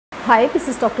Hi, this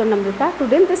is Dr. Namrata.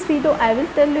 Today in this video, I will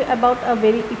tell you about a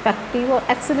very effective or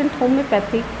excellent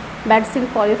homeopathic medicine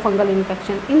for your fungal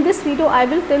infection. In this video, I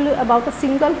will tell you about a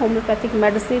single homeopathic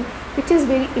medicine which is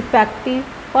very effective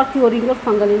for curing your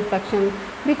fungal infection.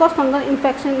 Because fungal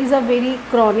infection is a very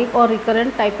chronic or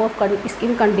recurrent type of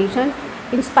skin condition.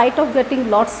 In spite of getting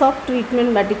lots of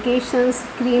treatment, medications,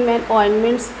 cream and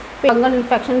ointments, fungal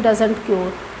infection doesn't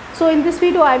cure. So in this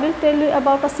video I will tell you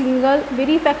about a single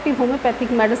very effective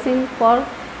homeopathic medicine for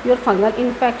your fungal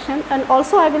infection, and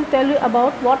also I will tell you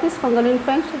about what is fungal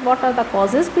infection, what are the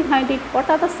causes behind it, what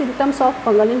are the symptoms of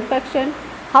fungal infection,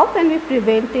 how can we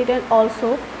prevent it, and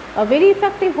also a very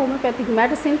effective homeopathic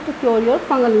medicine to cure your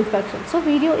fungal infection. So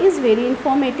video is very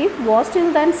informative. Watch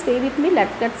till then, stay with me.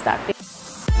 Let's get started.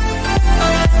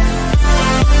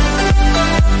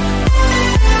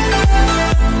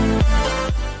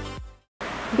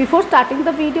 Before starting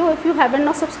the video, if you haven't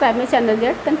not subscribed my channel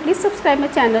yet, then please subscribe my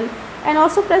channel and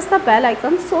also press the bell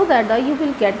icon so that you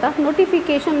will get the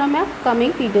notification of my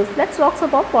upcoming videos. Let's talk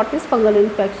about what is fungal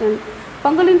infection.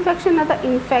 Fungal infection are the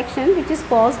infection which is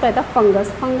caused by the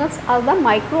fungus. Fungus are the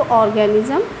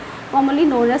microorganism commonly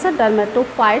known as a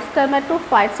dermatophytes.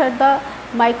 Dermatophytes are the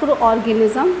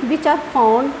microorganism which are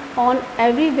found on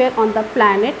everywhere on the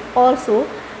planet. Also,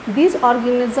 these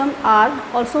organisms are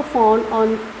also found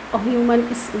on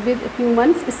human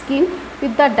skin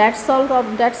with the dead cells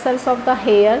of the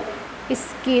hair,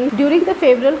 skin. During the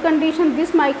febrile condition,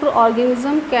 this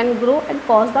microorganism can grow and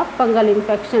cause the fungal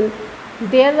infection.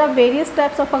 There are various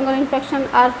types of fungal infection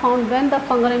are found. When the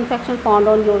fungal infection found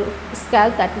on your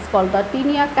scalp, that is called the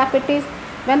tinea capitis.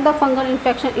 When the fungal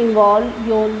infection involve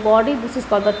your body, this is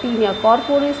called the tinea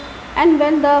corporis. And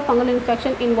when the fungal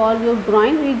infection involve your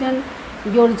groin region,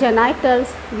 your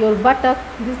genitals, your buttock,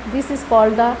 this is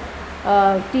called the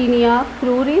tinea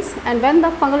cruris. And when the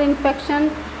fungal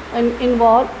infection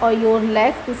involve your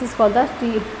legs, this is called the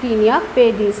tinea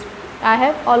pedis. I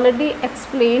have already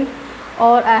explained,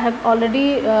 or I have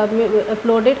already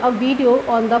uploaded a video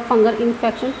on the fungal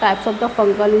infection, types of the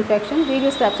fungal infection,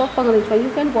 various types of fungal infection.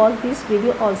 You can watch this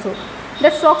video also.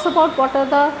 Let's talk about what are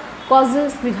the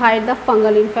causes behind the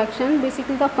fungal infection.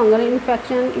 Basically, the fungal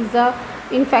infection is the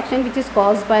infection which is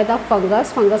caused by the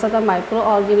fungus. Fungus are the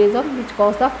microorganism which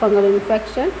cause the fungal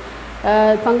infection.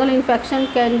 Fungal infection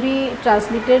can be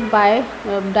transmitted by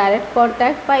direct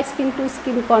contact, by skin to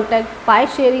skin contact, by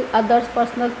sharing others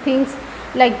personal things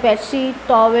like bedsheet,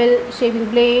 towel, shaving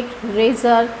blade,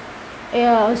 razor,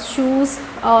 shoes.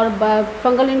 Or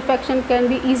fungal infection can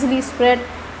be easily spread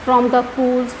from the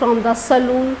pools, from the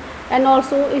saloon. And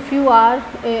also, if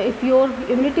your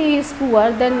immunity is poor,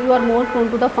 then you are more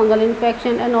prone to the fungal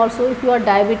infection. And also, if you are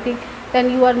diabetic, then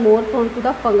you are more prone to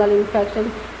the fungal infection.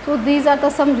 So these are the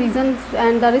some reasons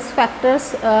and the risk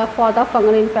factors for the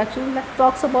fungal infection. Let's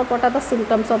talk about what are the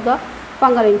symptoms of the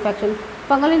fungal infection.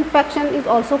 Fungal infection is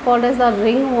also called as the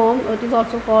ringworm. It is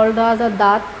also called as a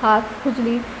daat, khat,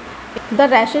 khujli. The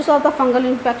rashes of the fungal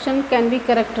infection can be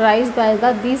characterized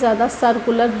by these are the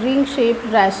circular ring shaped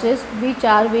rashes which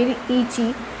are very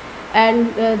itchy,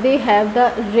 and they have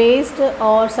the raised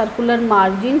or circular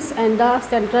margins, and the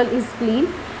central is clean.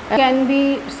 Can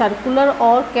be circular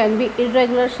or can be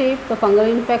irregular shape. The fungal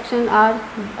infection are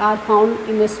found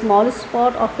in a small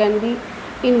spot or can be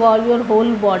involve your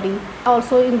whole body.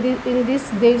 Also in this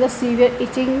there is a severe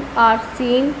itching are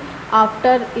seen.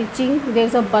 After itching, there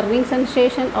is a burning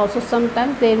sensation. Also,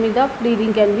 sometimes there may the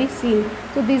bleeding can be seen.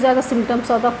 So these are the symptoms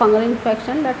of the fungal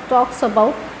infection. That talks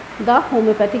about the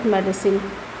homeopathic medicine.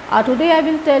 Today I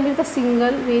will tell you the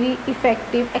single very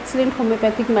effective, excellent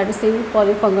homeopathic medicine for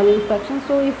a fungal infection.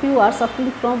 So if you are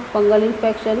suffering from fungal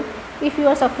infection, if you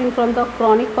are suffering from the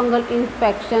chronic fungal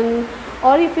infection,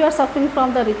 or if you are suffering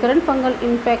from the recurrent fungal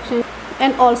infection,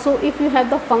 and also if you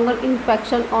have the fungal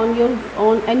infection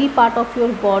on any part of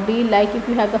your body, like if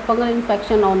you have the fungal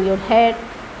infection on your head,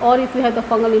 or if you have the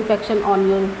fungal infection on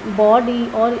your body,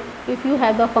 or if you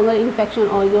have the fungal infection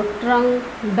on your trunk,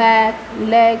 back,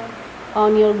 leg,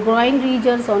 on your groin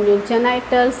regions, on your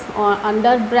genitals, or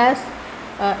under breast,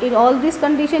 in all these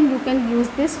conditions you can use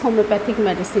this homeopathic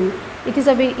medicine. It is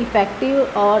a very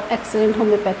effective or excellent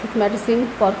homeopathic medicine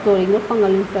for curing your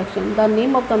fungal infection. The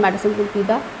name of the medicine will be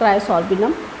the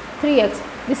Crysorbinum 3x.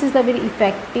 This is the very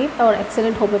effective or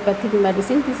excellent homeopathic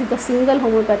medicine. This is the single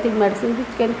homeopathic medicine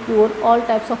which can cure all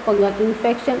types of fungal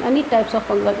infection, any types of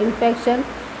fungal infection,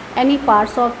 any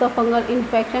parts of the fungal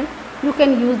infection. You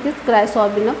can use this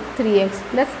Crysorbinum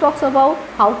 3x. Let's talk about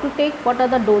how to take, what are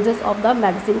the doses of the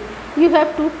medicine. You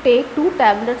have to take 2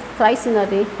 tablets thrice in a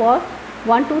day for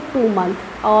 1 to 2 months.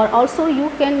 Or also you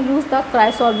can use the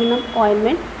Crysorbinum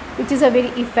ointment, which is a very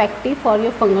effective for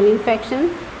your fungal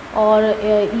infection. or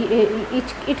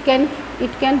it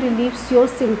can relieve your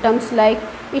symptoms, like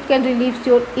it can relieve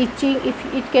your itching,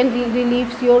 if it can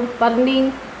relieve your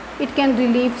burning, it can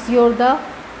relieve your the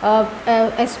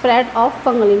spread of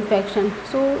fungal infection.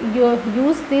 So you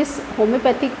use this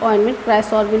homeopathic ointment,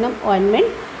 crysorvinem ointment,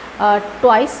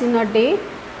 twice in a day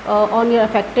on your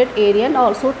affected area, and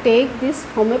also take this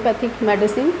homeopathic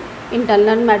medicine,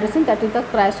 internal medicine, that is the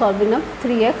crysorvinem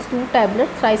 3x 2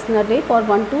 tablets thrice in a day for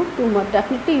 1 to 2 months.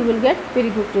 Definitely you will get very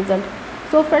good result.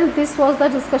 So friends, this was the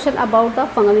discussion about the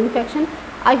fungal infection.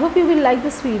 I hope you will like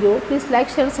this video. Please like,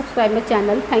 share, subscribe my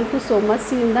channel. Thank you so much.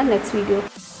 See you in the next video.